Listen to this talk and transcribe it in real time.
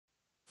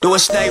Do it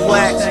stay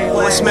whack? Do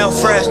it smell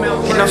fresh?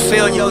 Can I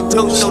feel your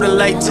douche through the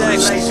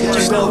latex?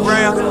 Can you go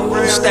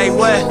round? Stay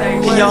wet?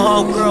 Can your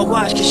homegirl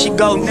watch? Can she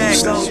go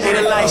next? Need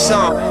the lights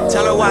on.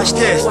 Tell her watch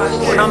this.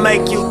 When I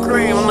make you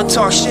cream, I'ma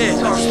talk shit.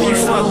 When you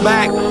fuck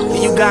back,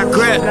 when you got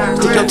grip,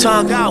 stick your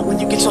tongue out when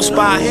you get your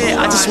spot hit.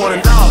 I just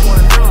wanna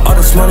know. All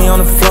this money on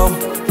the floor,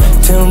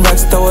 10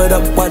 racks, throw it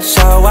up, watch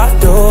how I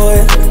do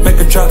it. Make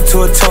it drop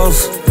to a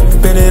toast.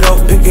 Bend it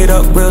up, pick it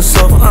up real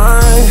slow.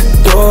 I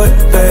do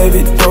it,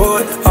 baby, do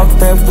it. Off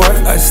that work,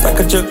 ice like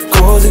a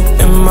jacuzzi.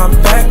 In my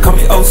back, call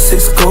me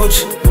 06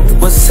 Gucci.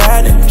 What's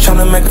happening?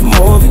 Tryna make a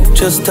movie.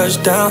 Just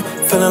touched down,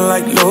 feeling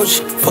like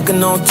Lucci.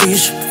 Fucking on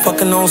Tisha,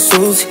 fucking on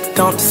Susie.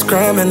 Don't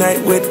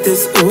discriminate with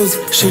this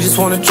Uzi. She just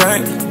wanna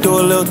drink, do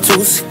a little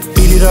Tootsie.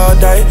 Beat it all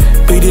day,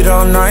 beat it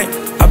all night.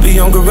 I be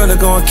on Gorilla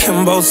going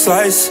Kimbo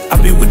Slice.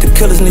 I be with the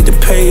killers, need to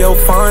pay your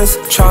fines.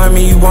 Try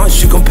me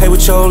once, you gon' pay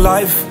with your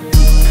life.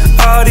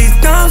 All these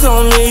dimes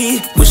on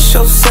me, wish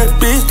your set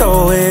bitch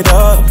throw it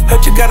up.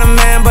 Heard you got a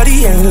man, but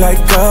he ain't like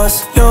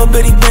us. Little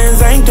bitty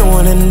Benz ain't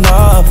doing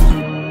enough.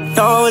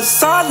 No,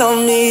 it's all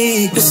on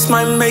me. This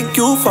might make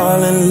you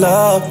fall in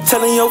love.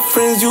 Telling your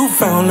friends you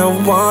found the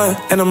one.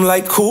 And I'm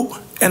like, who?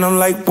 And I'm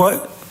like,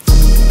 what?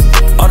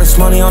 All this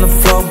money on the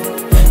floor,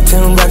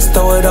 10 racks,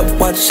 throw it up,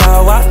 watch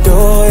how I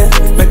do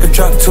it. Make it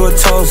drop to a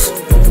toast.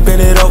 Bend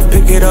it up,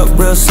 pick it up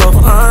real slow.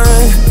 I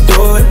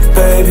do it,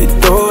 baby,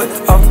 do it.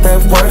 Off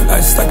that work,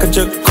 ice like a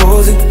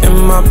jacuzzi. In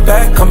my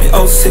back, call me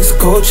 06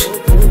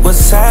 Gucci.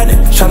 What's happening?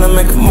 Tryna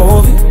make a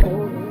movie.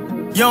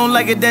 You don't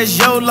like it, that's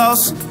your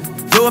loss.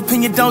 Your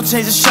opinion don't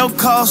change the show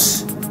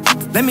cost.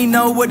 Let me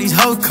know what these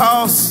hoes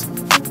cost.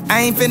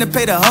 I ain't finna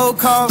pay the whole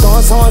cost.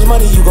 Throwing so much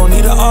money, you gon'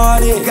 need an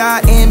audit.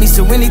 God in me,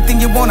 so anything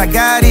you want, I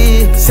got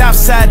it.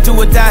 Southside, do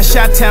or die,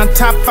 Shot-Town,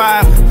 top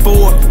 5,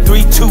 4,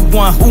 3, 2,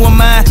 1. Who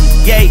am I?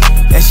 Yay,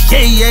 that's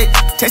yay, yay.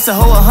 Takes a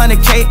whole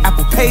 100K,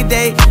 Apple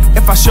payday.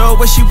 If I show her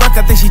where she work,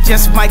 I think she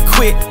just might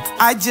quit.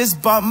 I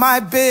just bought my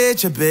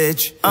bitch a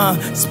bitch.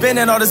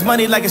 Spending all this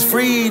money like it's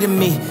free to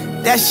me.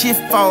 That shit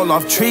fall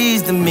off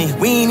trees to me.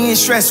 We ain't even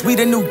stressed, we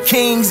the new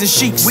kings and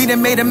sheiks. We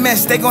done made a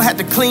mess, they gon' have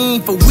to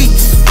clean for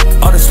weeks.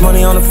 All this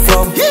money on the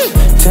floor,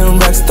 10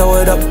 racks, throw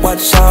it up,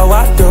 watch how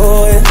I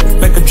do it.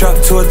 Make it drop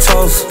to a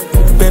toast.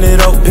 Bend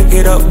it up, pick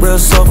it up real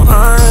slow.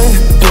 I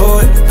do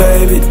it,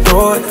 baby,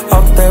 do it.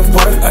 Off that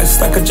work, ice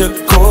like a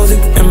jacuzzi.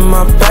 In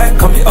my back,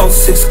 call me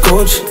 06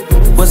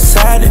 Gucci. What's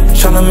happening?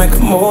 Tryna make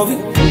a movie.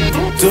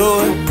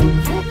 Do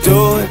it,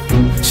 do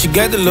it. She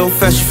got the little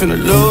fast, she finna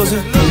lose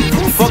it.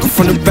 Fuck her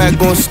from the back,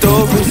 going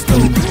stupid.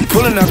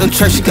 Pulling out the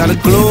track, she gotta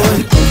glue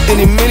it.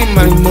 Any, many,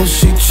 money, no,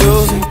 she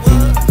choosing.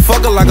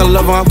 Fuck her like I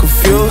love her, I'm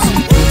confused.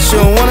 She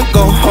don't wanna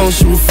go home,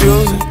 she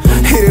refusing.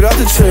 Hit it off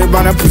the tree,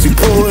 by that pussy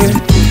pulling.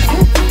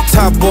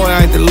 Top boy,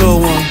 I ain't the little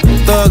one.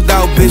 Thugged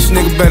out, bitch,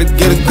 nigga better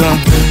get a gun.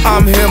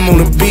 I'm him on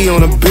the B,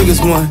 on the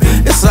biggest one.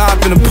 It's a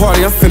hop in the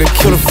party, I'm finna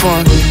kill the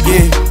fun,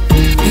 yeah.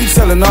 You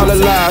telling all the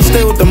lies,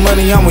 stay with the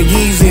money, I'm a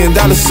Yeezy and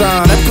dollar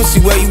sign. That pussy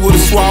where you would've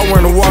swore I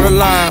wearing a water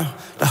line.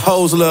 The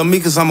hoes love me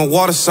cause I'm a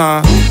water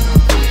sign.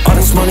 All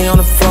this money on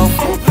the floor,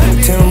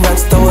 10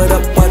 racks, throw it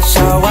up, watch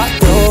how I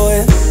do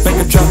it. Make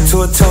it drop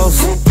to a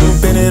toast.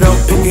 Bend it up,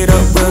 pick it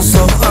up real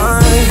slow.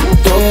 I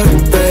do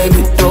it,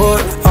 baby.